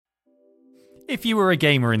If you were a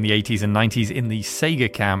gamer in the 80s and 90s in the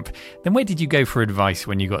Sega camp, then where did you go for advice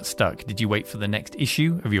when you got stuck? Did you wait for the next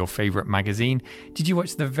issue of your favourite magazine? Did you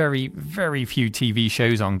watch the very, very few TV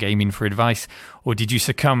shows on gaming for advice? Or did you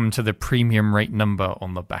succumb to the premium rate number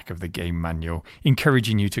on the back of the game manual,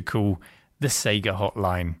 encouraging you to call the Sega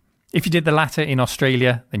hotline? If you did the latter in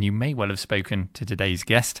Australia, then you may well have spoken to today's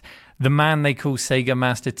guest, the man they call Sega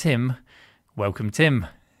Master Tim. Welcome, Tim.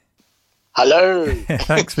 Hello.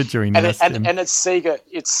 Thanks for joining us, Tim. And it's Sega.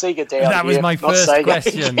 It's Sega down That was here, my first Sega.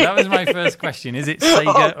 question. That was my first question. Is it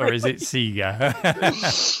Sega or is it Sega?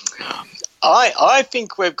 I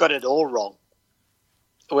think we've got it all wrong,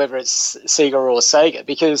 whether it's Sega or Sega,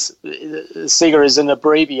 because Sega is an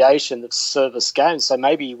abbreviation of service games. So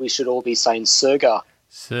maybe we should all be saying Sega.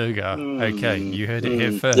 Sega. Okay, you heard it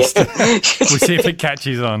here first. Yeah. We'll see if it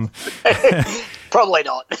catches on. Probably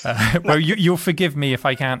not. Well, you'll forgive me if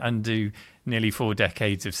I can't undo nearly 4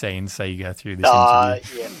 decades of saying Sega through this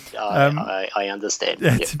interview. Yeah, I understand.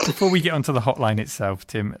 Yeah. Before we get onto the hotline itself,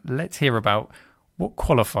 Tim, let's hear about what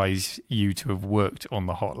qualifies you to have worked on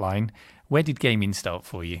the hotline. Where did gaming start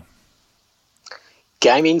for you?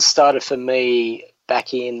 Gaming started for me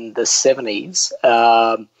back in the 70s.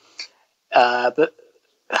 But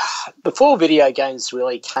before video games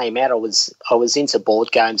really came out, I was into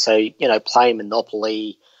board games, so playing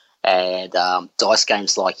Monopoly and dice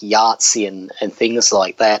games like Yahtzee and things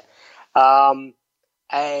like that. And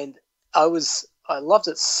I loved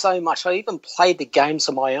it so much. I even played the games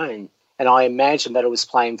on my own, and I imagined that I was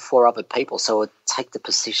playing for other people. So I would take the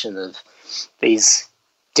position of these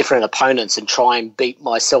different opponents and try and beat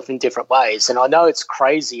myself in different ways. And I know it's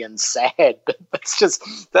crazy and sad, but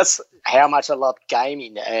that's how much I loved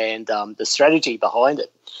gaming and the strategy behind it.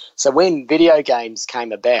 So when video games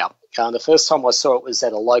came about, the first time I saw it was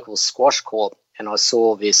at a local squash court, and I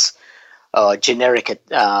saw this generic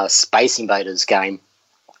Space Invaders game.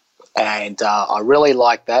 And I really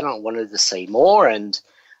liked that, and I wanted to see more. And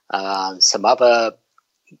some other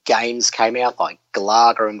games came out, like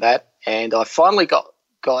Galaga and that. And I finally got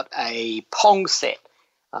a Pong set.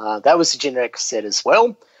 That was a generic set as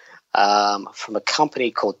well, from a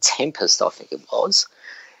company called Tempest, I think it was.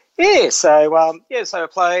 So I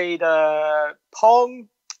played Pong,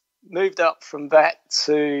 moved up from that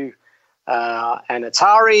to an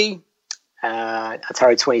Atari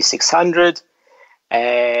 2600,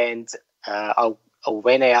 and I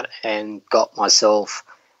went out and got myself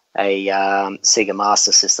a Sega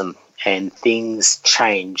Master System. And things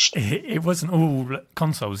changed. It wasn't all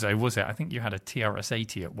consoles, though, was it? I think you had a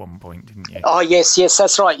TRS-80 at one point, didn't you? Oh, yes,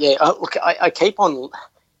 that's right, yeah. Look, I keep on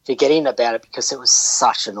forgetting about it because it was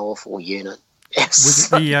such an awful unit.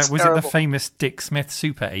 Was it the famous Dick Smith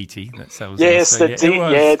Super 80 that sells? Yes, the Dick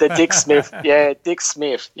Smith. Yeah, Dick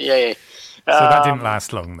Smith, yeah. So that didn't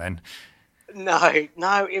last long then?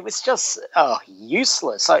 No, it was just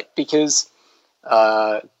useless because...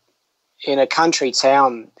 in a country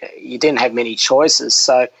town, you didn't have many choices.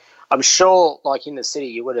 So I'm sure, like in the city,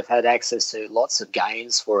 you would have had access to lots of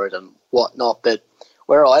games for it and whatnot. But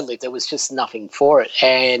where I lived, there was just nothing for it.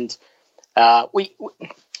 And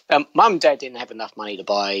Mum and Dad didn't have enough money to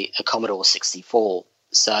buy a Commodore 64.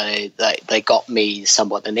 So they got me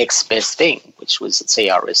somewhat the next best thing, which was a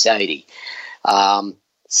TRS-80. And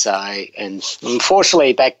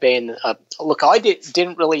unfortunately back then, I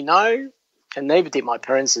didn't really know, and neither did my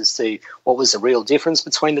parents, as to what was the real difference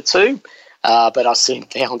between the two. But I soon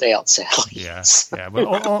found out, sadly. Yeah. Well,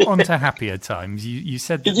 on to happier times. You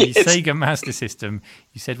said that the Sega Master System,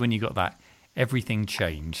 you said when you got that, everything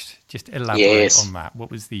changed. Just elaborate on that.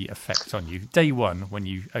 What was the effect on you? Day one, when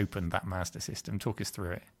you opened that Master System, talk us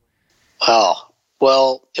through it. Oh,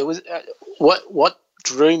 well, it was what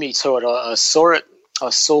drew me to it. I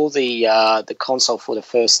saw the console for the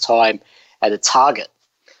first time at a Target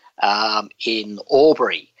in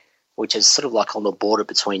Albury, which is sort of like on the border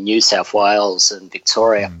between New South Wales and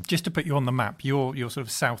Victoria. Just to put you on the map, you're sort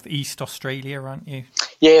of southeast Australia, aren't you?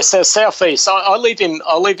 Yeah, so southeast. I live in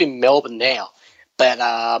Melbourne now, but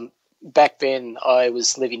back then I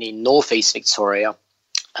was living in northeast Victoria.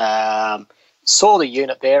 Saw the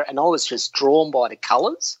unit there, and I was just drawn by the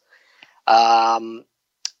colours. I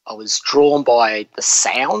was drawn by the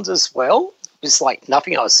sounds as well. It was like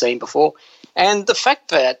nothing I've seen before. And the fact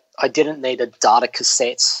that I didn't need a data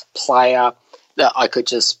cassette player, that I could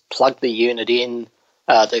just plug the unit in,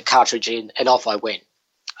 the cartridge in, and off I went.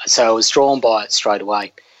 So I was drawn by it straight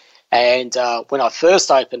away. And when I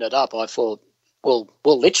first opened it up, I thought, well,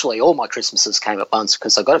 literally all my Christmases came at once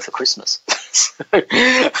because I got it for Christmas.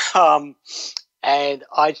 And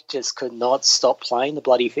I just could not stop playing the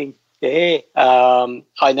bloody thing. Yeah.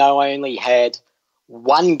 I know I only had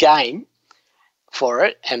one game, for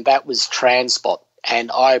it, and that was Transport,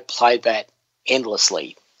 and I played that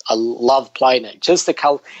endlessly. I loved playing it. Just the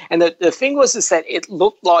color, and the thing was is that it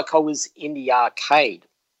looked like I was in the arcade.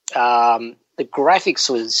 The graphics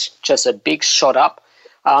was just a big shot up.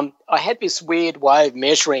 I had this weird way of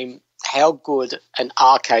measuring how good an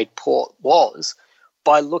arcade port was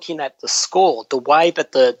by looking at the score, the way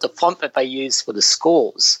that the font that they use for the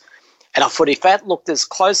scores. And I thought if that looked as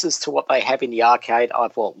close as to what they have in the arcade, I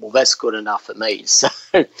thought, well, that's good enough for me. So,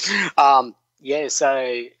 so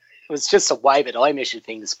it was just a way that I measured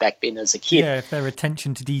things back then as a kid. Yeah, if their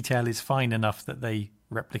attention to detail is fine enough that they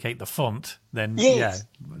replicate the font, then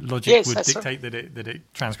logic would dictate right. that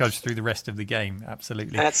it transcribes through the rest of the game.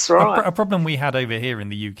 Absolutely. That's right. A problem we had over here in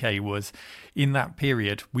the UK was in that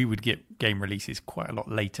period we would get game releases quite a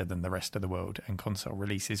lot later than the rest of the world and console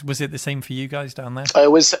releases. Was it the same for you guys down there?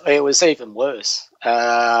 It was even worse.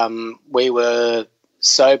 We were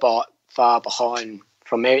so far behind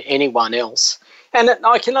from anyone else. And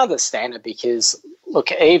I can understand it because,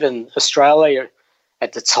 look, even Australia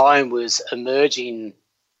at the time was emerging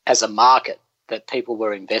as a market that people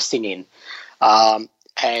were investing in.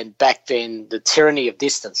 And back then, the tyranny of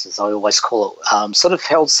distance, as I always call it, sort of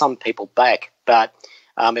held some people back. But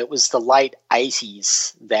it was the late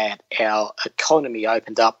 80s that our economy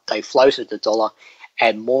opened up. They floated the dollar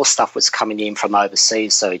and more stuff was coming in from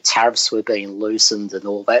overseas. So tariffs were being loosened and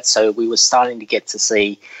all that. So we were starting to get to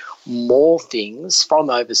see more things from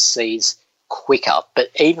overseas quicker. But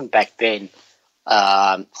even back then,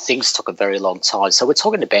 things took a very long time. So we're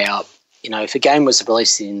talking about, if a game was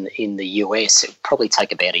released in the US, it would probably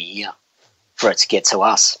take about a year for it to get to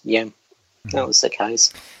us. Yeah, that was the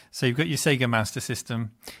case. So you've got your Sega Master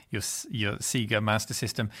System, your Sega Master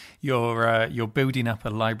System. You're building up a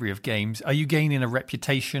library of games. Are you gaining a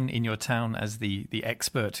reputation in your town as the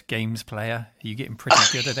expert games player? Are you getting pretty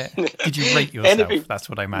good at it? Did you rate yourself? That's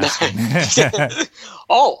what I'm asking.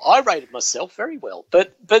 I rated myself very well.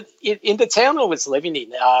 But in the town I was living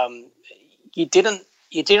in, you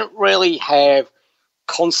didn't really have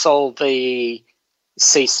console v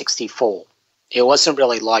C64. It wasn't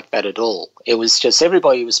really like that at all. It was just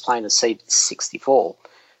everybody was playing a C64,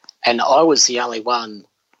 and I was the only one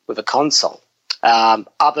with a console,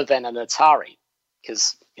 other than an Atari,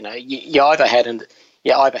 because you either had an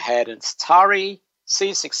Atari,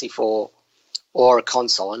 C64, or a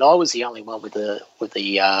console, and I was the only one with the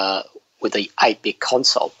 8-bit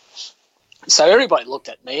console. So everybody looked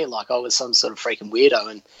at me like I was some sort of freaking weirdo,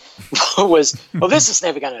 and this is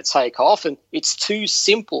never going to take off, and it's too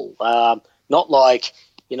simple. Not like,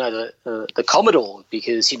 the Commodore,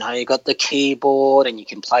 because, you got the keyboard and you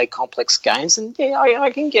can play complex games. And, yeah,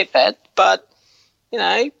 I can get that. But,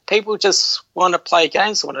 people just want to play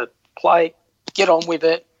games, want to play, get on with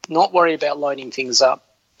it, not worry about loading things up.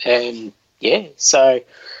 And, yeah, so,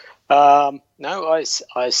 no,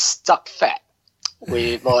 I stuck fat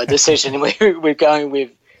with my decision. We're going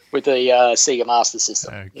with the Sega Master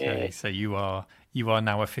System. Okay, yeah. So you are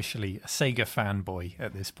now officially a Sega fanboy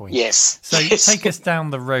at this point. Yes. So take us down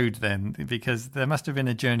the road then, because there must have been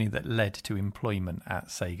a journey that led to employment at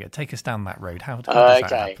Sega. Take us down that road. How does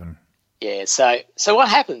that happen? Yeah, so what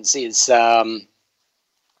happens is I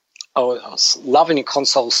was loving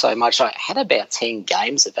consoles so much. I had about 10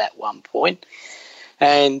 games at that one point.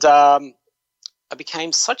 And I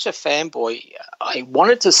became such a fanboy, I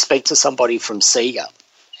wanted to speak to somebody from Sega.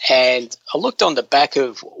 And I looked on the back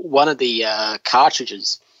of one of the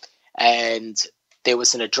cartridges, and there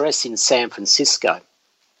was an address in San Francisco.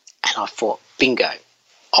 And I thought, bingo,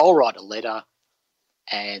 I'll write a letter.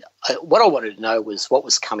 And what I wanted to know was what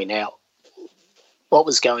was coming out, what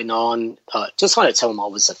was going on. Just wanted to tell them I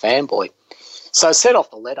was a fanboy. So I set off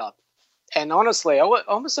the letter. And honestly, I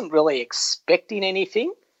wasn't really expecting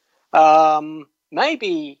anything.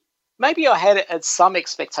 Maybe I had some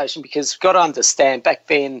expectation, because you've got to understand back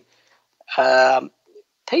then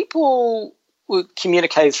people would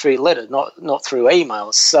communicate through letter, not through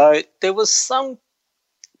emails. So there was some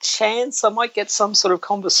chance I might get some sort of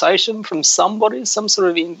conversation from somebody, some sort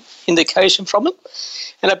of indication from it.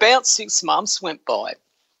 And about 6 months went by,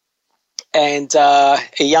 and a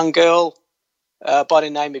young girl by the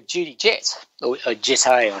name of Judy Jett, or Jette,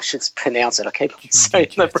 I should pronounce it. I keep on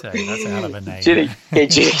saying that. That's a hell of a name. Judy,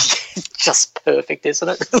 just perfect, isn't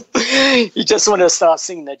it? You just want to start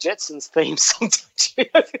singing the Jetsons theme song.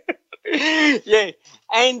 Yeah,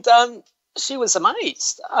 and she was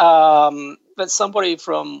amazed that somebody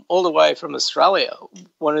from all the way from Australia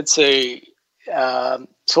wanted to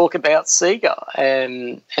talk about Sega,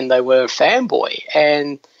 and they were a fanboy.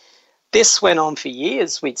 And this went on for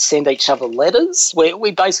years. We'd send each other letters.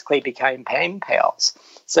 We basically became pen pals.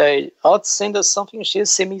 So I'd send her something, she'd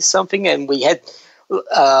send me something, and we had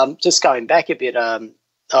just going back a bit. I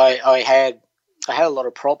had a lot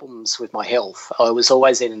of problems with my health. I was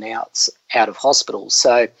always in and out of hospital.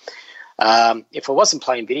 So if I wasn't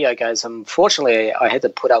playing video games, unfortunately, I had to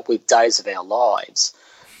put up with Days of Our Lives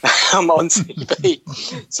on TV.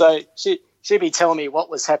 So she'd be telling me what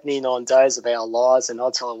was happening on Days of Our Lives, and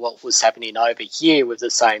I'd tell her what was happening over here with the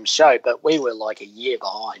same show, but we were like a year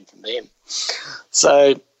behind from them.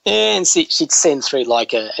 So, and she'd send through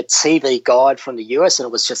like a TV guide from the US, and I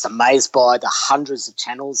was just amazed by the hundreds of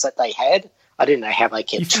channels that they had. I didn't know how they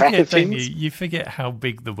kept track of things. You forget how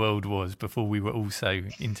big the world was before we were all so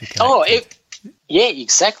interconnected. Oh, yeah,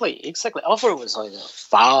 exactly. I thought it was like a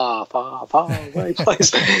far, far, far away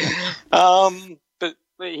place. But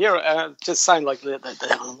here, just saying, like,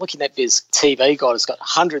 I'm looking at this TV guide. It's got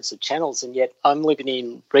hundreds of channels, and yet I'm living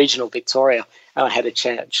in regional Victoria, and I had a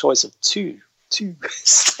choice of two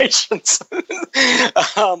stations.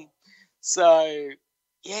 So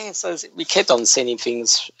we kept on sending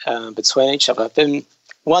things between each other. Then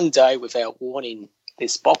one day, without warning,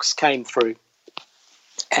 this box came through,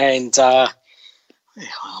 and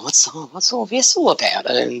what's all this all about?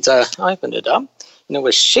 And I opened it up, and there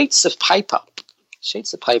were sheets of paper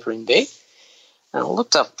in there. And I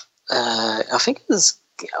looked up, I think it was,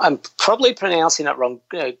 I'm probably pronouncing it wrong,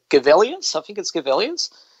 Gavelius. I think it's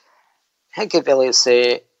Gavelius. Had Gavelius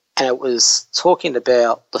there, and it was talking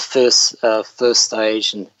about the first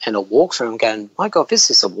stage and a walkthrough. I'm going, my God, this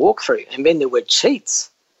is a walkthrough. And then there were cheats.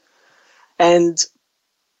 And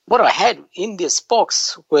what I had in this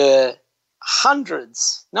box were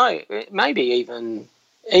hundreds, no, maybe even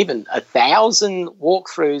 1,000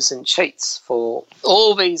 walkthroughs and cheats for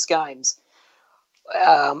all these games.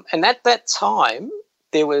 And at that time,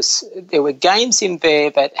 there were games in there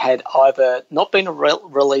that had either not been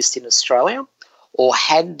released in Australia or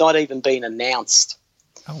had not even been announced.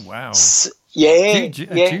 Oh, wow.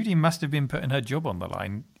 Judy must have been putting her job on the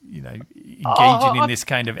line, engaging in this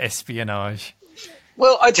kind of espionage.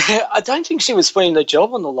 Well, I don't think she was putting the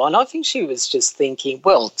job on the line. I think she was just thinking,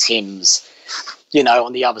 well, Tim's,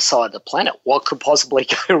 on the other side of the planet. What could possibly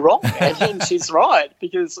go wrong? And she's right,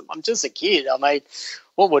 because I'm just a kid. I mean,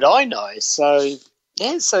 what would I know? So,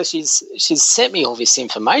 yeah, so she's sent me all this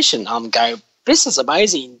information. I'm going, this is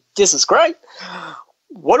amazing. This is great.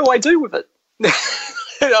 What do I do with it?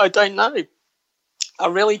 I don't know. I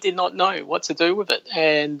really did not know what to do with it.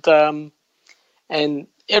 And I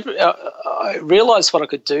realised what I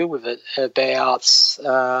could do with it about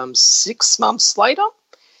 6 months later.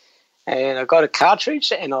 And I got a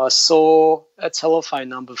cartridge and I saw a telephone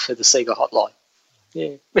number for the Sega hotline.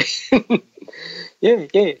 Yeah.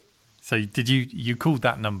 yeah. So did you called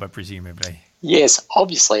that number, presumably? Yes,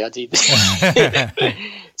 obviously I did.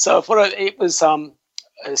 So I thought it was so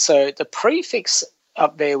the prefix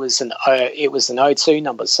up there was an 02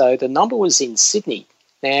 number. So the number was in Sydney.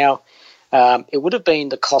 Now, it would have been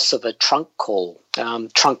the cost of a trunk call.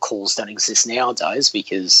 Trunk calls don't exist nowadays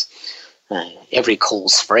because every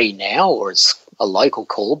call's free now, or it's a local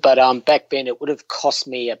call. But back then it would have cost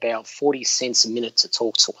me about 40 cents a minute to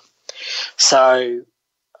talk to them. So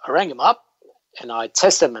I rang them up and I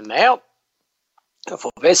tested them out. I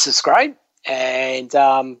thought, this is great. And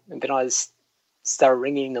then I started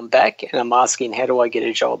ringing them back and I'm asking, how do I get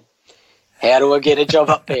a job? How do I get a job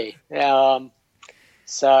up there?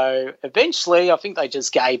 So eventually I think they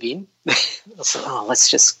just gave in. I said, let's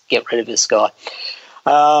just get rid of this guy.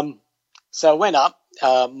 So I went up.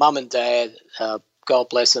 Mum and Dad, God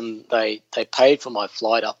bless them, they paid for my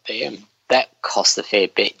flight up there, and that cost a fair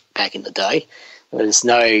bit back in the day. There's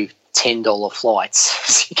no $10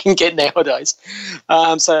 flights you can get nowadays.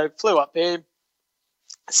 So I flew up there,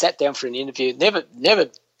 sat down for an interview. Never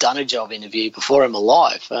done a job interview before in my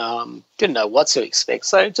life. Didn't know what to expect.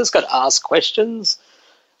 So just got to ask questions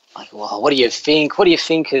like, well, what do you think? What do you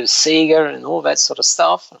think of Sega and all that sort of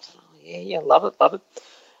stuff? I thought, yeah, love it.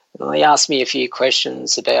 And they asked me a few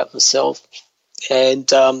questions about myself.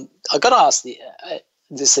 And I got to ask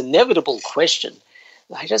this inevitable question.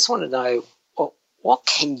 I just want to know, what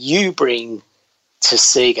can you bring to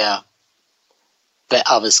Sega that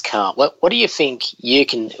others can't? What do you think you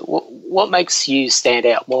can? What makes you stand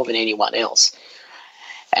out more than anyone else?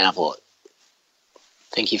 And I thought,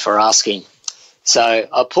 thank you for asking. So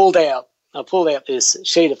I pulled out this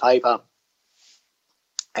sheet of paper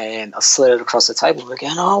and I slid it across the table. We're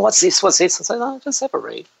going, what's this? I said, no, just have a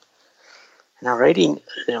read. And I'm reading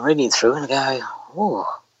through and I go,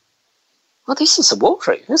 well, this is a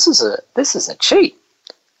walkthrough. This is a cheat.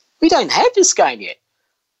 We don't have this game yet.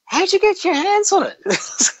 How'd you get your hands on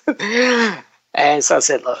it? And so I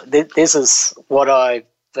said, look, this is what I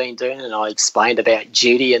been doing, and I explained about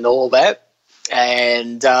duty and all that.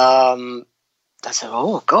 And they said,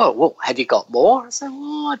 "Oh God, well, have you got more?" I said,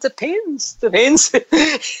 "Well, it depends. I've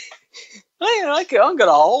got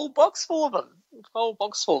a whole box full of them.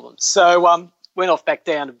 So went off back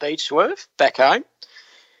down to Beechworth, back home,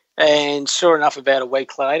 and sure enough, about a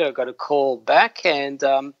week later, I got a call back, and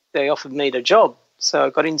they offered me the job. So I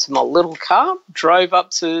got into my little car, drove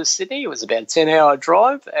up to Sydney. It was about a 10-hour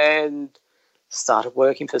drive, and started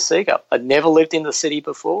working for Sega. I'd never lived in the city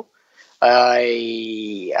before.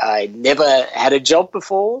 I never had a job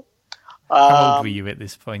before. How old were you at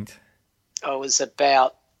this point? I was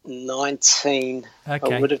about 19.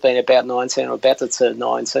 Okay. I would have been about 19 or about to turn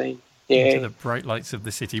 19. Yeah. Into the bright lights of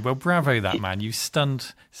the city. Well, bravo that man. You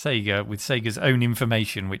stunned Sega with Sega's own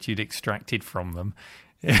information, which you'd extracted from them.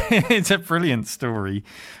 It's a brilliant story.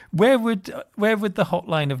 Where would the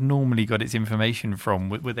hotline have normally got its information from?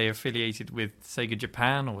 Were they affiliated with Sega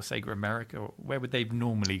Japan or Sega America? Or where would they have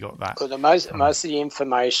normally got that? Well, most of the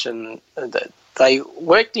information, that they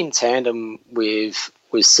worked in tandem with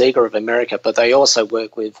Sega of America, but they also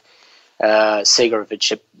work with Sega of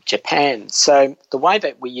Japan. So the way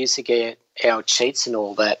that we used to get our cheats and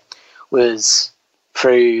all that was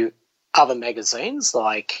through other magazines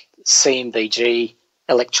like CMVG,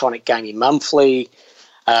 Electronic Gaming Monthly,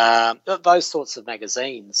 those sorts of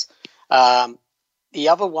magazines. The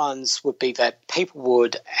other ones would be that people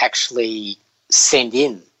would actually send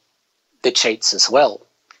in the cheats as well.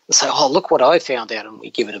 Say, "Oh, look what I found out," and we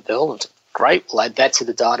give it a bill, and great, we'll add that to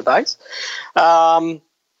the database.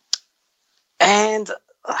 And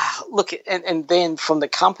then from the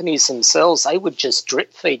companies themselves, they would just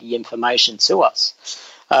drip feed the information to us.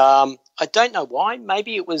 I don't know why.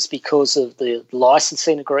 Maybe it was because of the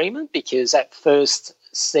licensing agreement, because at first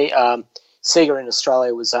Sega in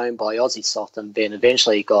Australia was owned by Aussiesoft and then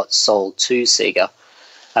eventually got sold to Sega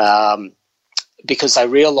because they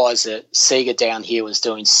realised that Sega down here was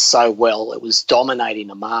doing so well. It was dominating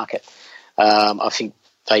the market. I think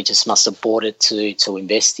they just must have bought it to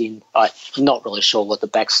invest in. I'm not really sure what the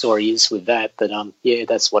backstory is with that, but yeah,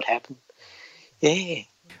 that's what happened. Yeah.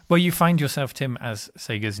 Well, you find yourself, Tim, as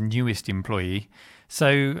Sega's newest employee.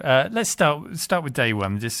 So let's start with day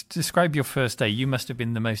one. Just describe your first day. You must have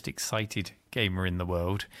been the most excited gamer in the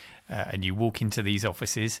world, and you walk into these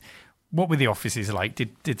offices. What were the offices like?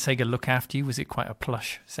 Did Sega look after you? Was it quite a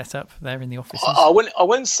plush setup there in the offices? I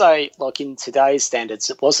wouldn't say, like in today's standards,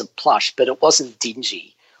 it wasn't plush, but it wasn't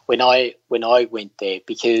dingy when I went there,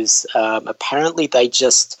 because apparently they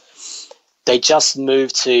just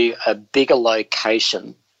moved to a bigger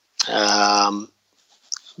location.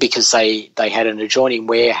 Because they had an adjoining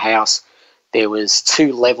warehouse. There was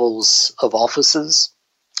 2 levels of offices,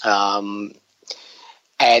 and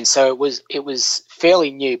so it was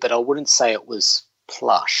fairly new, but I wouldn't say it was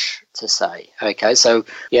plush to say. Okay, so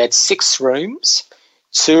you had 6 rooms.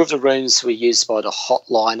 2 of the rooms were used by the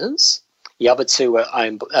hotliners. The other 2 were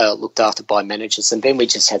looked after by managers, and then we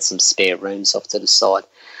just had some spare rooms off to the side.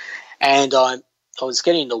 And I was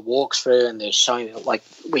getting the walkthrough, and they're showing, like,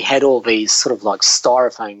 we had all these sort of like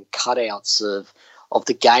styrofoam cutouts of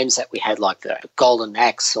the games that we had, like the Golden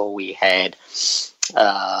Axe, or we had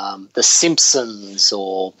The Simpsons,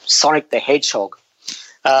 or Sonic the Hedgehog.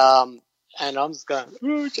 And I'm just going,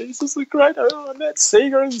 "Oh, geez, this is great. Oh, and that's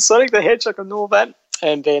Sega and Sonic the Hedgehog and all that."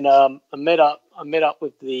 And then I met up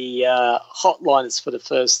with the hotliners for the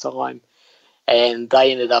first time, and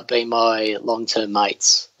they ended up being my long-term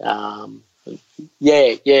mates.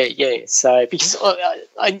 Yeah. So because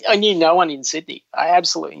I knew no one in Sydney, I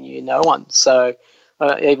absolutely knew no one. So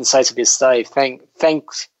I even say to this day, thank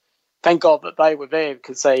God that they were there,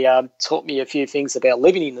 because they taught me a few things about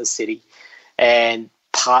living in the city and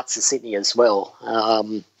parts of Sydney as well.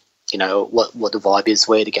 You know, what the vibe is,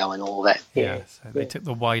 where to go, and all that. Yeah, so they took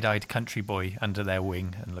the wide-eyed country boy under their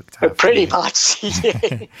wing and looked after pretty you. much,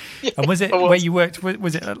 yeah. And was it where you worked?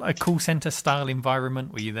 Was it a call centre style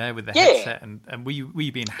environment? Were you there with the headset, and were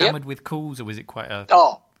you being hammered with calls, or was it quite a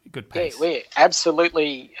good pace? Yeah,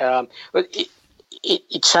 absolutely.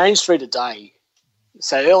 It changed through the day.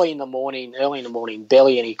 So early in the morning,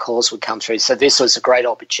 barely any calls would come through. So this was a great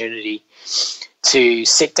opportunity to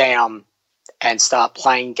sit down and start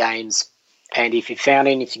playing games, and if you found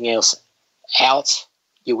anything else out,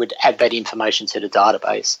 you would add that information to the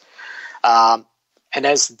database. And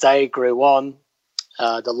as the day grew on,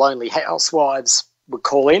 the lonely housewives would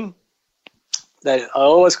call in. I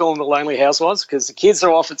always call them the lonely housewives because the kids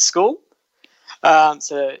are off at school.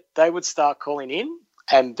 So they would start calling in,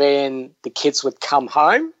 and then the kids would come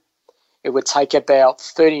home. It would take about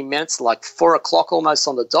 30 minutes, like 4 o'clock almost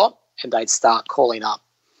on the dot, and they'd start calling up.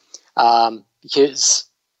 Because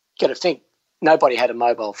got to think, nobody had a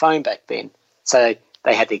mobile phone back then. So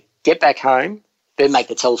they had to get back home, then make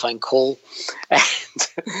the telephone call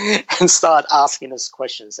and start asking us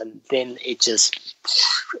questions. And then it just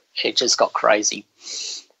got crazy,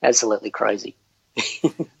 absolutely crazy.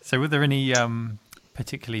 So were there any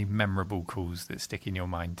particularly memorable calls that stick in your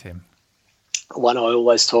mind, Tim? One I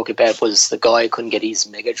always talk about was the guy who couldn't get his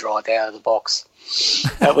Mega Drive out of the box.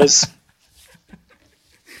 That was...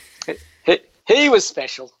 he was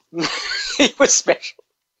special. He was special.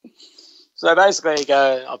 So basically,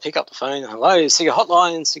 I'll pick up the phone. Hello, Sega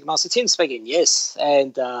Hotline, Sega Master Tim speaking. Yes.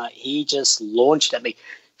 And he just launched at me.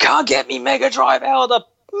 Can't get me Mega Drive out of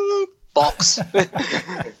the box.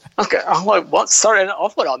 Okay, I'm like, what? Sorry, I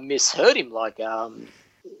thought I misheard him.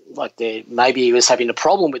 Maybe he was having a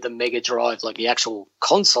problem with the Mega Drive, like the actual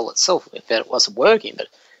console itself, that it wasn't working. But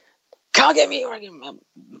can't get me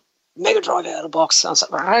Mega Drive out of the box. I was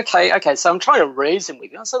like, okay. So I'm trying to reason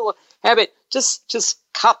with him. I said, well, how about just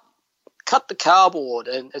cut the cardboard?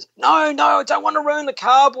 And no, I don't want to ruin the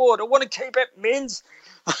cardboard. I want to keep it men's.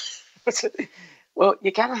 I said, well,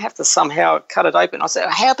 you're going to have to somehow cut it open. I said,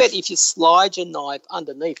 how about if you slide your knife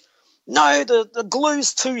underneath? No, the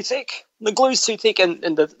glue's too thick. The glue's too thick, and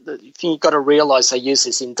the thing you've got to realise, they use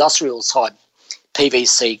this industrial type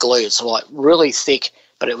PVC glue. It's like really thick,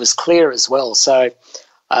 but it was clear as well. So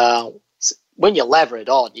when you lather it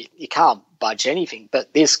on, you can't budge anything.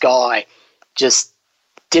 But this guy just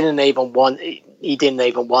didn't even want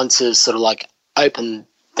to sort of like open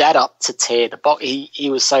that up to tear the box. He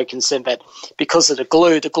was so concerned that because of the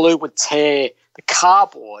glue would tear the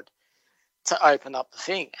cardboard to open up the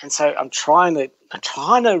thing. And so I'm trying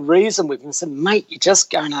to reason with him and say, mate, you're just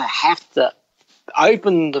going to have to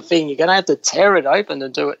open the thing. You're going to have to tear it open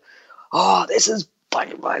and do it. Oh, this is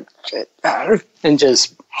my shit. And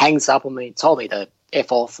just hangs up on me, told me to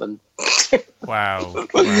F off. And Wow.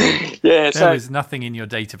 Yeah, there was nothing in your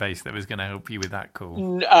database that was going to help you with that call.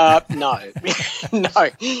 No,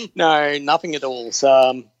 nothing at all.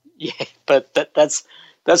 So, yeah, but that's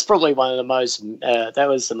probably one of the most. That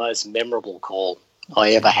was the most memorable call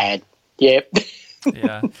I ever had. Yep.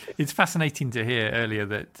 Yeah, it's fascinating to hear earlier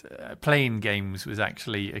that playing games was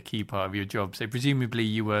actually a key part of your job. So presumably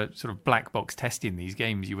you were sort of black box testing these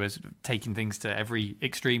games. You were sort of taking things to every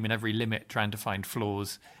extreme and every limit, trying to find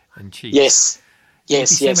flaws and cheats. Yes. It'd be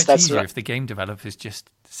so much that's easier right. if the game developers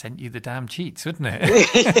just sent you the damn cheats, wouldn't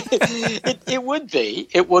it? It would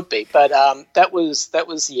be. But that was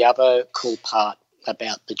the other cool part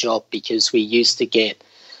about the job, because we used to get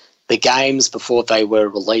the games before they were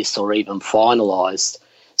released or even finalised.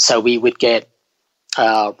 So we would get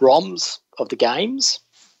ROMs of the games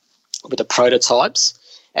with the prototypes,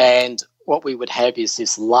 and what we would have is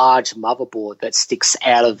this large motherboard that sticks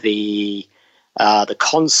out of the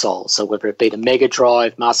console. So whether it be the Mega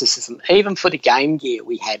Drive, Master System, even for the Game Gear,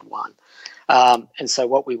 we had one. And so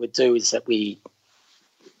what we would do is that we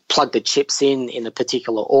plug the chips in a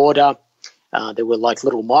particular order. There were like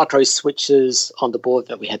little micro switches on the board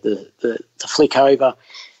that we had to flick over,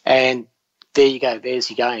 and there you go, there's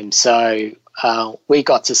your game. So we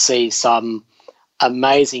got to see some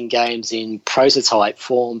amazing games in prototype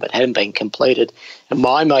form but hadn't been completed. And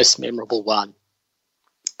my most memorable one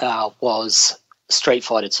was Street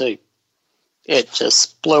Fighter 2. It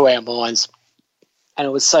just blew our minds, and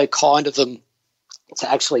it was so kind of them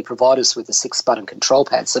to actually provide us with a 6-button control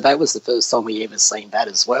pad. So that was the first time we ever seen that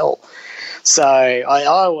as well. So I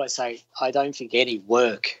always say I don't think any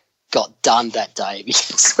work got done that day,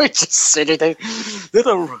 because we just sitting there with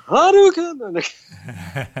a Hadouken.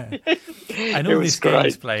 And all this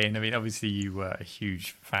games playing, I mean, obviously you were a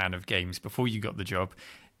huge fan of games before you got the job.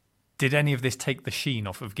 Did any of this take the sheen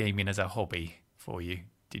off of gaming as a hobby for you?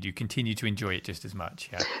 Did you continue to enjoy it just as much?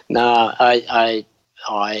 Yeah. No, I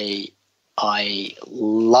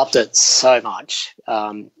loved it so much.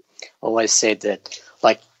 Always said that,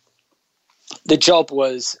 like, the job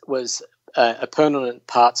was a permanent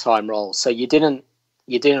part-time role, so you didn't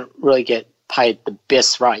really get paid the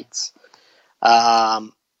best rates,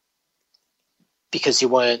 because you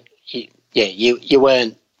weren't. You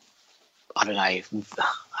weren't. I don't know.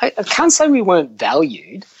 I can't say we weren't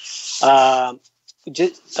valued.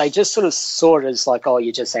 They just sort of saw it as like, oh,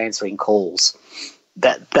 you're just answering calls.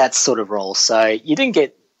 That sort of role. So you didn't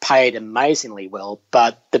get paid amazingly well,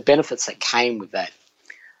 but the benefits that came with that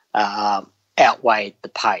outweighed the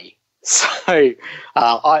pay. So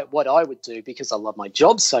what I would do, because I love my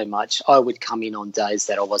job so much, I would come in on days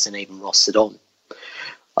that I wasn't even rostered on.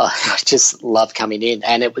 I just loved coming in,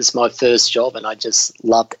 and it was my first job, and I just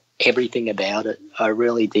loved everything about it. I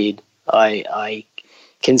really did. I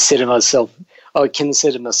consider myself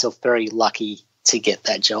very lucky to get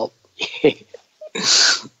that job.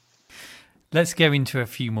 Let's go into a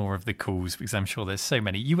few more of the calls because I'm sure there's so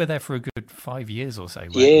many. You were there for a good 5 years or so,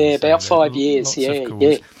 weren't you? Yeah, So about 5 years.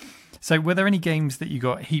 Yeah. So were there any games that you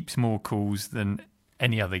got heaps more calls than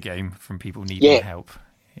any other game from people needing help?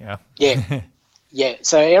 Yeah. Yeah.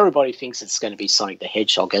 So everybody thinks it's going to be Sonic the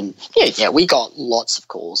Hedgehog, and we got lots of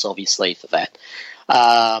calls, obviously, for that.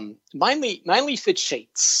 Mainly for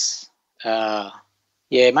cheats.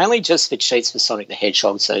 Mainly just for cheats for Sonic the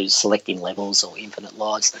Hedgehog, so selecting levels or infinite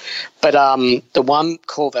lives. But the one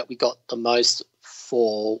call that we got the most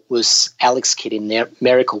for was Alex Kidd in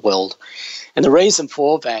Miracle World. And the reason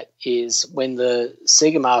for that is when the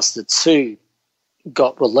Sega Master 2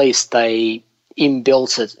 got released, they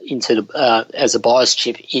inbuilt it into as a BIOS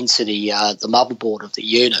chip into the motherboard of the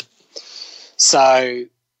unit. So,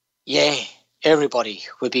 everybody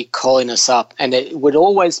would be calling us up, and it would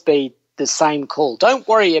always be the same call. Don't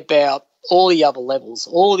worry about all the other levels,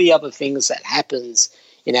 all the other things that happens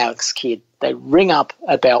in Alex Kidd. They ring up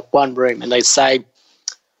about one room and they say,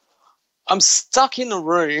 I'm stuck in a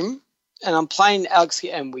room and I'm playing Alex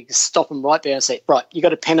Kidd, and we stop them right there and say, right, you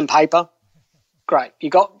got a pen and paper? Great.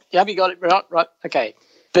 Have you got it? Right. Okay.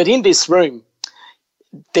 But in this room,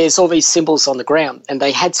 there's all these symbols on the ground, and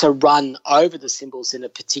they had to run over the symbols in a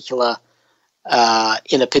particular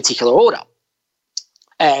order.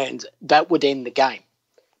 And that would end the game.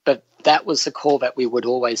 But that was the call that we would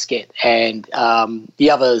always get. And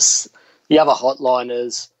the other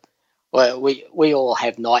hotliners, well, we all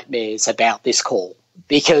have nightmares about this call,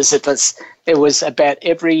 because it was about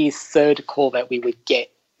every third call that we would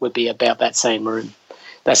get would be about that same room.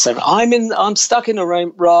 I'm stuck in a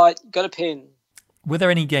room, right, got a pen. Were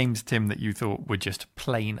there any games, Tim, that you thought were just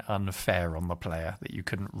plain unfair on the player that you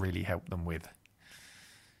couldn't really help them with?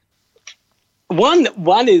 One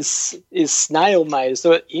is Snail Maze,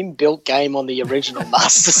 the inbuilt game on the original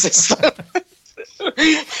Master System.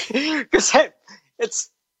 Because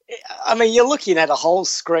you're looking at a whole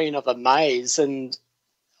screen of a maze, and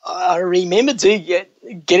I remember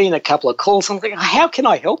getting a couple of calls. I'm thinking, how can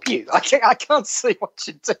I help you? I can't see what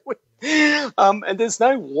you're doing. And there's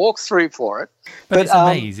no walkthrough for it. But it's a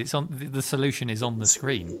maze. It's on the solution is on the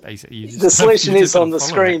screen, basically. The solution is on the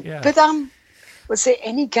screen. Yeah. But was there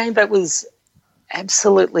any game that was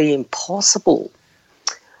absolutely impossible?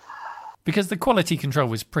 Because the quality control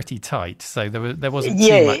was pretty tight, so there wasn't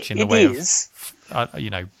too much in the way of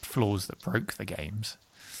flaws that broke the games.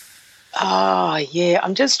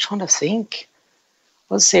 I'm just trying to think.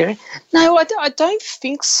 Was there? No, I don't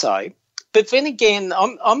think so. But then again,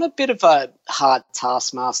 I'm a bit of a hard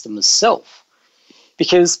taskmaster myself,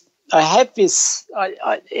 because I have this.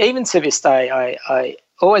 Even to this day, I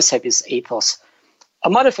always have this ethos. I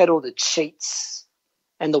might have had all the cheats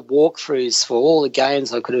and the walkthroughs for all the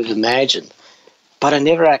games I could have imagined, but I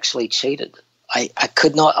never actually cheated. I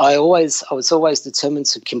could not. I was always determined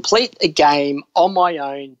to complete a game on my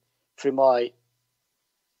own through my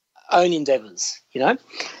own endeavours,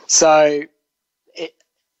 So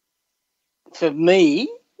for me,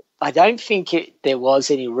 I don't think there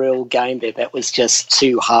was any real game there that was just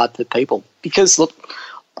too hard for people. Because, look,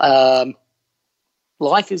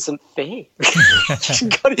 life isn't fair.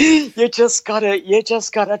 you just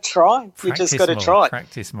gotta try.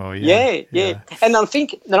 Practice more. Yeah. And I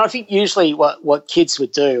think usually what kids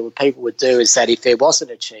would do, what people would do, is that if there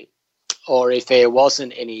wasn't a cheat, or if there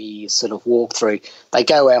wasn't any sort of walkthrough, they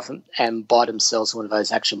go out and buy themselves one of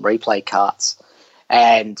those action replay carts,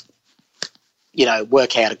 and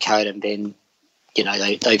work out a code, and then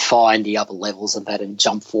they find the other levels of that and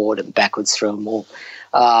jump forward and backwards through them all.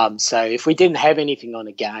 So if we didn't have anything on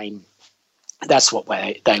a game, that's what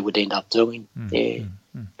they would end up doing.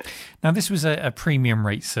 Now, this was a premium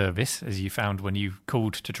rate service, as you found when you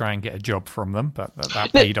called to try and get a job from them, but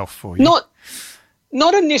that paid off for you.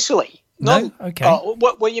 Not initially. No, okay.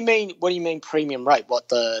 What do you mean? What do you mean premium rate? What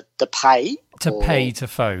the pay? Pay to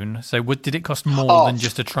phone. So did it cost more than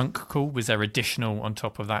just a trunk call? Was there additional on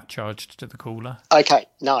top of that charged to the caller? Okay,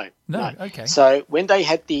 no. Okay. So when they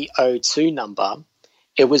had the O2 number,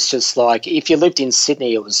 it was just like, if you lived in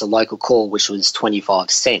Sydney, it was a local call, which was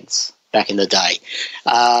 25 cents back in the day.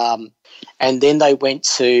 And then they went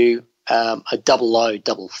to a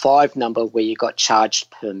 0055 number where you got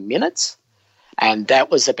charged per minute, and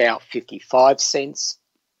that was about 55 cents.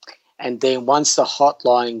 And then once the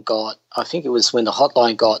hotline got, I think it was when the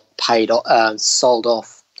hotline got sold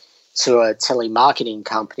off to a telemarketing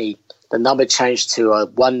company, the number changed to a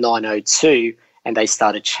 1902, and they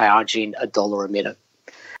started charging $1 a minute.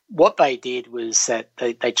 What they did was that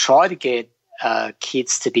they tried to get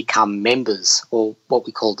kids to become members, or what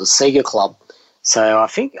we call the Sega Club. So I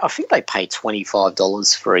think they pay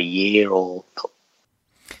 $25 for a year or.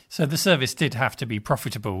 So the service did have to be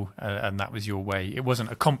profitable, and that was your way. It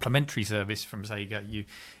wasn't a complimentary service from Sega.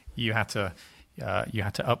 You had to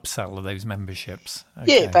upsell those memberships.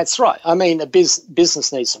 Okay. Yeah, that's right. I mean, a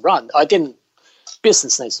business needs to run.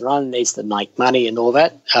 Business needs to run, needs to make money and all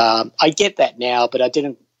that. I get that now, but I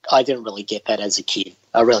didn't really get that as a kid.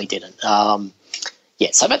 I really didn't.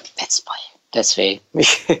 So that's fair.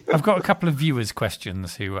 I've got a couple of viewers'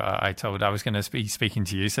 questions who I told I was going to be speaking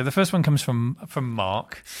to you. So the first one comes from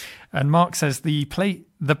Mark, and Mark says the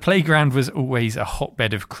playground was always a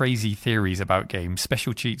hotbed of crazy theories about games,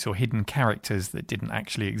 special cheats or hidden characters that didn't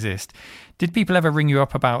actually exist. Did people ever ring you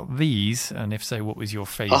up about these? And if so, what was your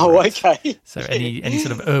favourite? Oh, okay. So any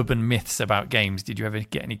sort of urban myths about games? Did you ever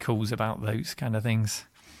get any calls about those kind of things?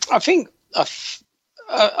 I think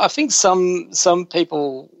some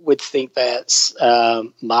people would think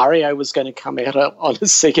that Mario was going to come out on a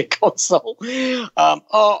Sega console.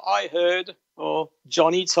 I heard, or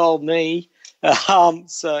Johnny told me.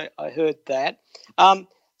 So I heard that.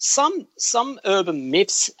 Some urban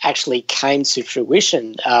myths actually came to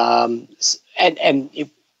fruition, and it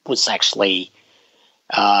was actually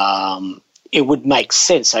it would make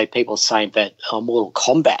sense. So people saying that Mortal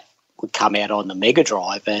Kombat would come out on the Mega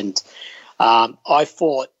Drive, and I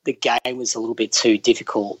thought the game was a little bit too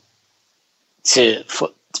difficult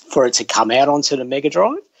for it to come out onto the Mega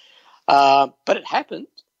Drive, but it happened.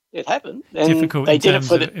 It happened. And difficult they in did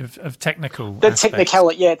terms it for of technical the aspects.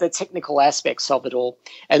 the technical aspects of it all,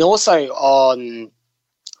 and also on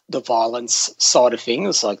the violence side of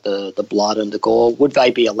things, like the blood and the gore. Would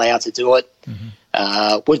they be allowed to do it?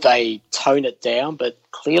 Mm-hmm. Would they tone it down? But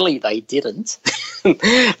clearly they didn't.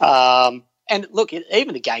 And look,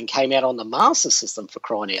 even the game came out on the Master System, for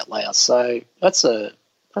crying out loud. So that's a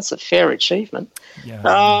fair achievement.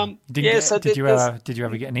 Yeah. Did you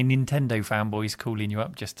ever get any Nintendo fanboys calling you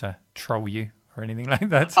up just to troll you or anything like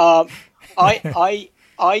that?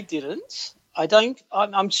 I didn't. I don't.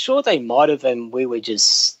 I'm sure they might have, and we were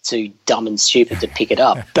just too dumb and stupid to pick it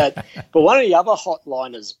up. But one of the other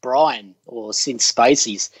hotliners, Brian or Synth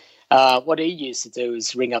Spacies, what he used to do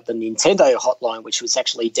is ring up the Nintendo hotline, which was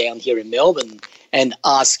actually down here in Melbourne, and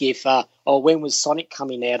ask if, when was Sonic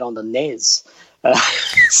coming out on the NES?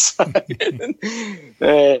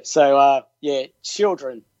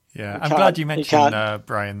 Children. Yeah, I'm glad you mentioned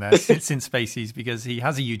Brian there, Synth Spacies, because he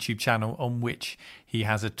has a YouTube channel on which he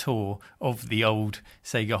has a tour of the old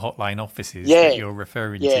Sega hotline offices that you're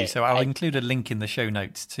referring to. So I'll include a link in the show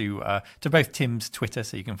notes to both Tim's Twitter,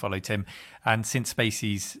 so you can follow Tim, and Synth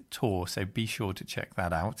Spacies' tour. So be sure to check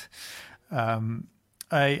that out.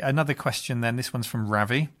 Another question then. This one's from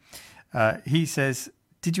Ravi. He says,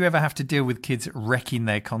 did you ever have to deal with kids wrecking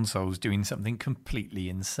their consoles doing something completely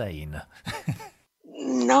insane?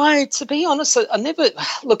 No, to be honest, I never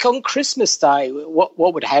look on Christmas Day. What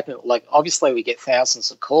would happen? Like, obviously, we get thousands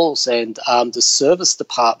of calls, and the service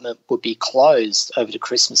department would be closed over the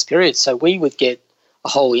Christmas period, so we would get a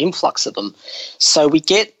whole influx of them. So we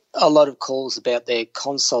get a lot of calls about their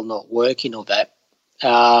console not working or that.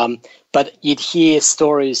 But you'd hear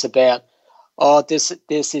stories about, there's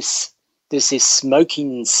this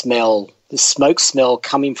smoking smell, this smoke smell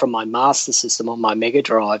coming from my Master System on my Mega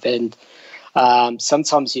Drive, and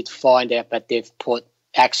sometimes you'd find out that they've put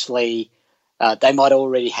they might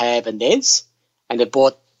already have a NES and they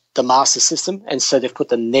bought the Master System, and so they've put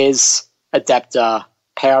the NES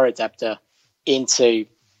power adapter into,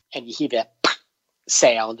 and you hear that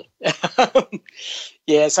sound.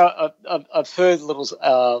 So I've heard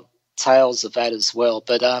little tales of that as well,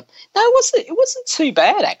 but no, it wasn't too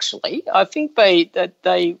bad actually. I think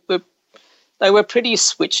they were pretty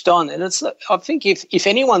switched on, and I think if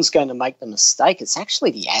anyone's going to make the mistake, it's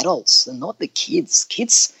actually the adults and not the kids.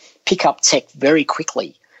 Kids pick up tech very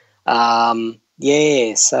quickly. So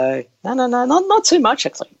no, not too much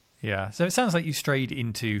actually. Yeah, so it sounds like you strayed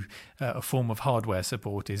into a form of hardware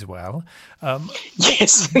support as well.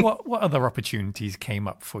 Yes. What other opportunities came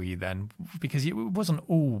up for you then? Because it wasn't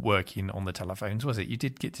all working on the telephones, was it? You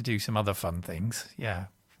did get to do some other fun things. Yeah.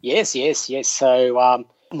 Yes. So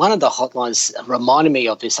one of the hotlines reminded me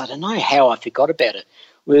of this. I don't know how I forgot about it.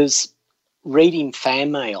 Was reading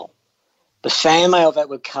fan mail, the fan mail that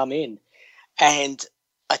would come in, and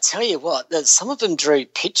I tell you what, some of them drew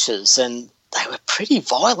pictures and they were pretty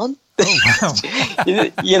violent. Oh, wow.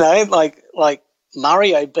 like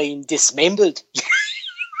Mario being dismembered.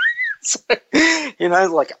 So,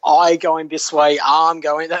 like eye going this way, arm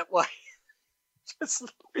going that way.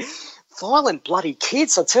 Just violent bloody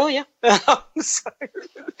kids, I tell you.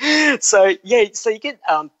 So you get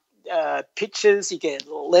pictures. You get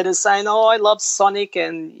letters saying, "Oh, I love Sonic,"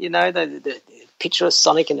 and the picture of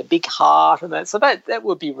Sonic and a big heart and that. So that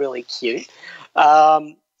would be really cute.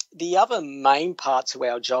 The other main part to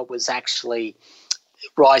our job was actually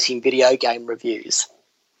writing video game reviews.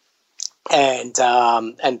 And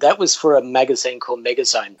that was for a magazine called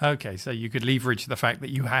Megazone. Okay, so you could leverage the fact that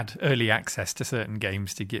you had early access to certain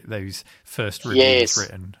games to get those first reviews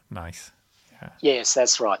written. Nice. Yeah. Yes,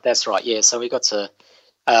 that's right. Yeah, so we got to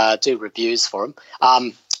do reviews for them.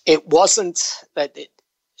 It wasn't that.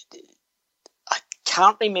 I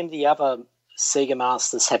can't remember the other Sega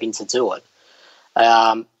Masters having to do it,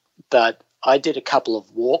 but I did a couple of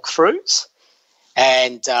walkthroughs,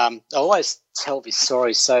 and I always tell this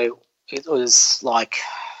story. So it was like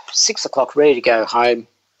 6 o'clock, ready to go home.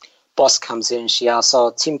 Boss comes in and she asks,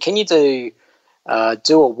 "Oh, Tim, can you do a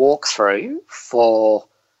walkthrough for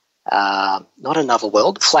Not Another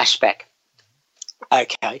World, Flashback?"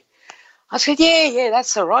 Okay. I said, yeah,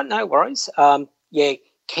 that's all right, no worries. Yeah,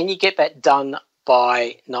 can you get that done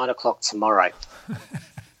by 9 o'clock tomorrow?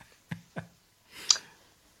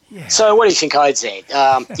 Yeah. So what do you think I said?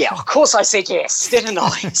 Yeah, of course I said yes, didn't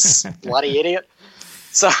I? Bloody idiot.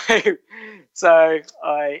 So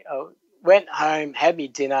I went home, had me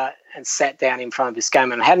dinner, and sat down in front of this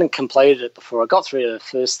game, and I hadn't completed it before. I got through the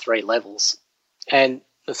first 3 levels. And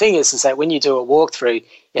the thing is that when you do a walkthrough,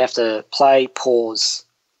 you have to play, pause,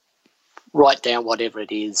 write down whatever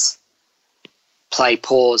it is, play,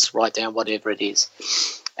 pause, write down whatever it is.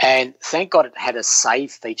 And thank God it had a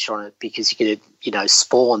save feature on it because you could,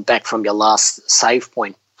 spawn back from your last save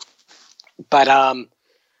point. But I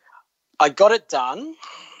got it done,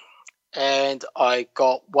 and I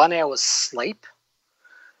got 1 hour's sleep,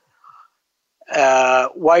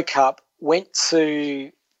 woke up, went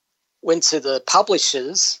to the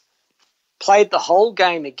publishers, played the whole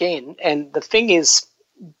game again. And the thing is,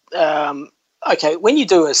 okay, when you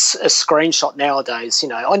do a screenshot nowadays,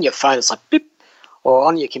 on your phone it's like beep, or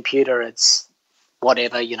on your computer it's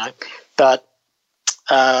whatever, But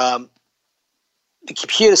the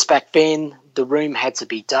computers back then, the room had to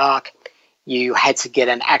be dark. You had to get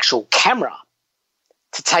an actual camera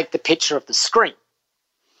to take the picture of the screen.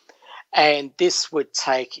 And this would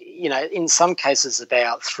take, in some cases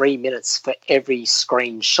about 3 minutes for every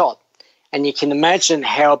screenshot. And you can imagine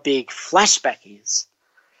how big Flashback is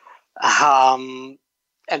and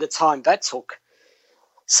the time that took.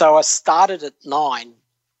 So I started at 9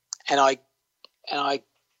 and I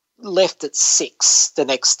left at 6 the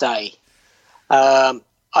next day.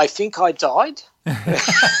 I think I died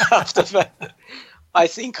after that. I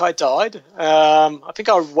think I died. I think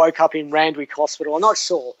I woke up in Randwick Hospital. I'm not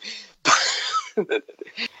sure.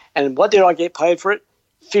 And what did I get paid for it?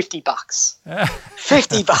 $50.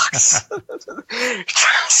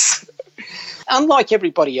 $50. Unlike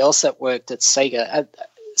everybody else that worked at Sega,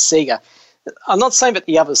 I'm not saying that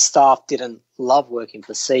the other staff didn't love working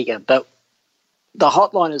for Sega, but the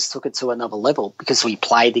hotliners took it to another level because we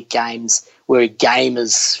played the games. We were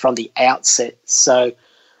gamers from the outset. So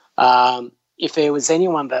if there was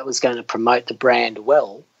anyone that was going to promote the brand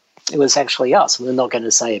well, it was actually us. We're not going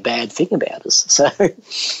to say a bad thing about us. So,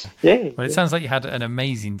 yeah. Well, it sounds like you had an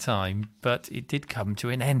amazing time, but it did come to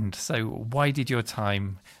an end. So why did your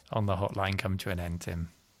time on the hotline come to an end,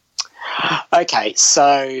 Tim? Okay,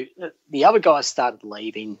 so the other guys started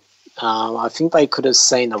leaving. I think they could have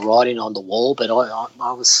seen the writing on the wall, but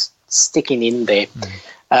I was sticking in there.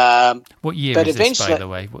 What year is this, by the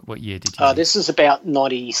way? What year did you This is about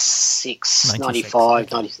 96,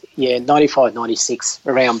 95, okay. 95, 96,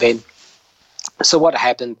 around then. So what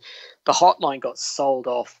happened, the hotline got sold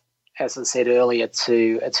off, as I said earlier,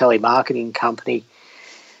 to a telemarketing company.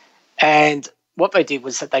 And what they did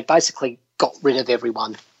was that they basically got rid of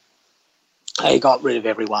everyone. They got rid of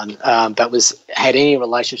everyone that had any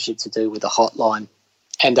relationship to do with the hotline,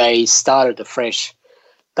 and they started afresh.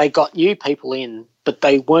 They got new people in, but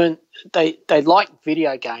they liked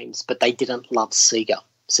video games, but they didn't love Sega.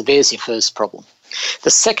 So there's your first problem.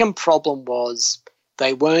 The second problem was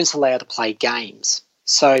they weren't allowed to play games.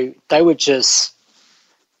 So they were just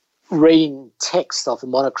reading text off a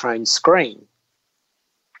monochrome screen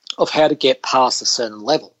of how to get past a certain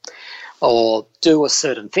level or do a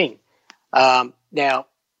certain thing. Now,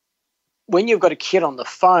 when you've got a kid on the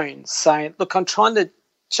phone saying, "Look, I'm trying to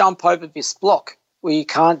jump over this block," well, you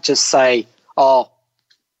can't just say, "Oh,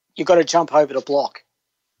 you've got to jump over the block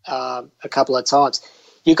a couple of times."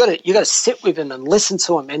 You got to sit with them and listen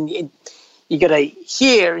to them, and you got to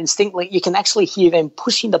hear instinctively. You can actually hear them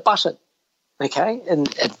pushing the button, okay,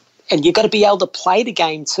 and you got to be able to play the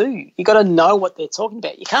game too. You got to know what they're talking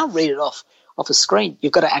about. You can't read it off off a screen.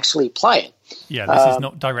 You've got to actually play it. Yeah, this is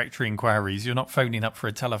not directory inquiries. You're not phoning up for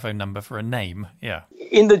a telephone number for a name. Yeah.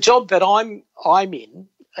 In the job that I'm in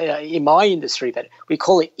my industry, that we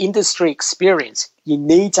call it industry experience. You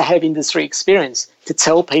need to have industry experience to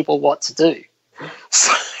tell people what to do.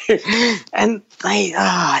 So, and they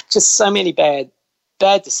just so many bad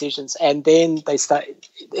decisions, and then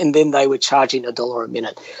they were charging $1 a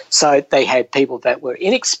minute. So they had people that were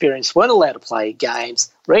inexperienced, weren't allowed to play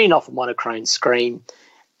games, reading off a monochrome screen,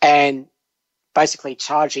 and basically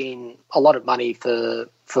charging a lot of money for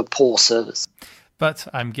poor service. But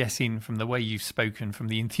I'm guessing from the way you've spoken, from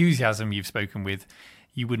the enthusiasm you've spoken with,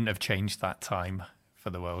 you wouldn't have changed that time for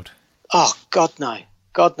the world. Oh, God, no.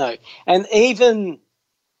 God, no. And even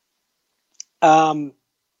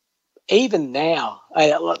now,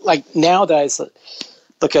 like nowadays,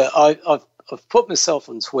 look, I've put myself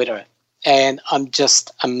on Twitter, and I'm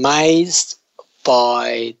just amazed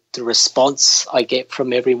by the response I get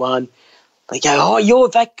from everyone. They go, "Oh, you're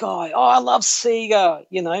that guy. Oh, I love Sega."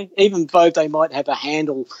 You know, even though they might have a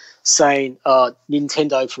handle saying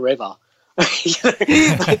 "Nintendo forever,"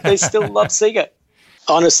 they still love Sega.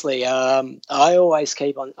 Honestly, I always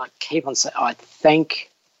keep on saying I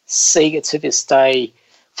thank Sega to this day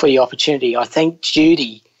for the opportunity. I thank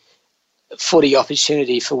Judy for the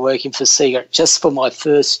opportunity for working for Sega just for my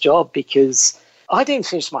first job, because I didn't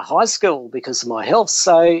finish my high school because of my health.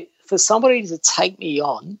 So for somebody to take me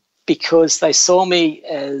on because they saw me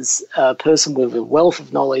as a person with a wealth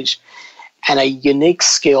of knowledge and a unique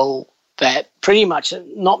skill that pretty much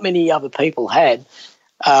not many other people had,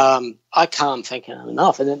 I can't thank them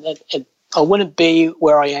enough. And I wouldn't be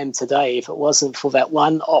where I am today if it wasn't for that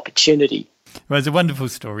one opportunity. Well, it's a wonderful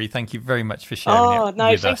story. Thank you very much for sharing it with us. Oh,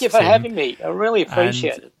 no, thank you for having me. I really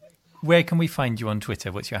appreciate it. Where can we find you on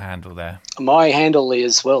Twitter? What's your handle there? My handle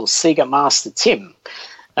is, Sega Master Tim,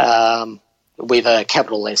 with a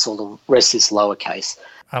capital S. All the rest is lowercase.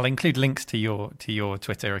 I'll include links to your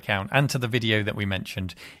Twitter account and to the video that we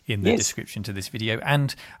mentioned in the description to this video.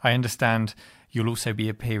 And I understand you'll also be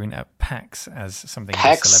appearing at PAX as something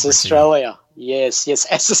PAX of a celebrity. Australia, yes,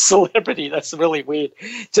 as a celebrity. That's really weird.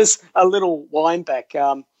 Just a little wind back.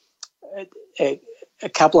 A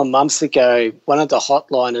couple of months ago, one of the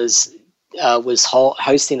Hotliners was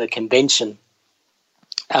hosting a convention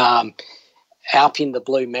up in the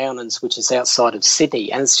Blue Mountains, which is outside of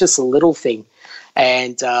Sydney, and it's just a little thing.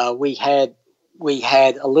 And we had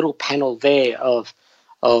a little panel there of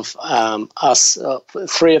us,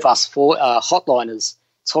 three of us, four Hotliners,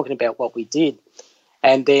 talking about what we did.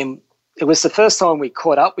 And then it was the first time we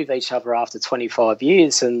caught up with each other after 25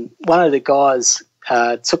 years, and one of the guys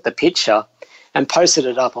took the picture and posted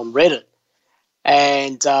it up on Reddit.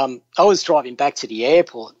 And I was driving back to the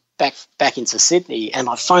airport, back into Sydney, and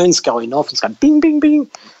my phone's going off. It's going bing, bing,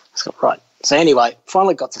 bing. I was right. So anyway,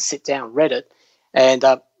 finally got to sit down and read it. And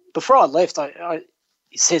before I left,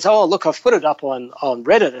 he says, "Oh, look, I've put it up on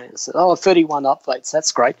Reddit." And I said, 31 upvotes.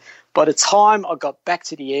 That's great. By the time I got back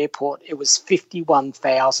to the airport, it was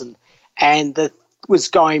 51,000, and it was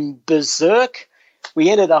going berserk. We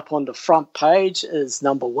ended up on the front page as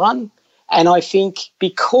number one. And I think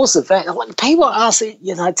because of that, when people are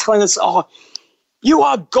telling us, "Oh, you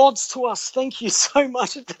are gods to us. Thank you so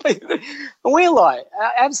much." And we're like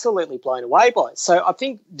absolutely blown away by it. So I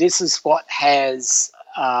think this is what has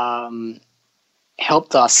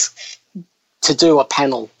helped us to do a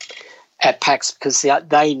panel at PAX, because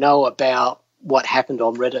they know about what happened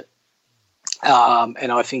on Reddit.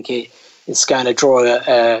 And I think it's going to draw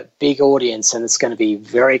a big audience, and it's going to be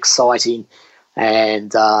very exciting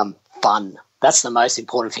and fun. That's the most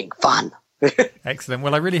important thing, fun. Excellent.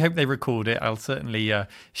 Well, I really hope they record it. I'll certainly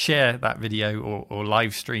share that video or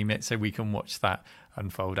live stream it so we can watch that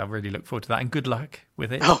unfold. I really look forward to that, and good luck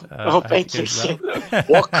with it. Thank you. Well.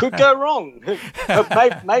 What could go wrong?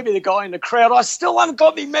 Maybe the guy in the crowd, "I still haven't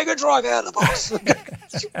got my Mega Drive out of the box."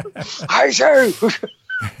 Hey,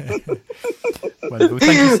 Well,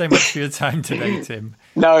 thank you so much for your time today, Tim.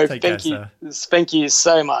 No, thank you. Thank you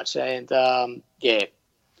so much. And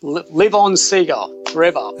live on Sega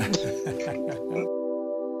forever.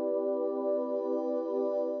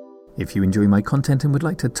 If you enjoy my content and would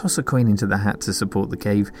like to toss a coin into the hat to support the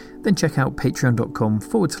cave, then check out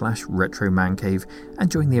patreon.com/retromancave and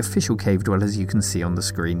join the official Cave Dwellers you can see on the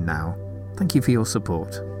screen now. Thank you for your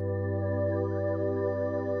support.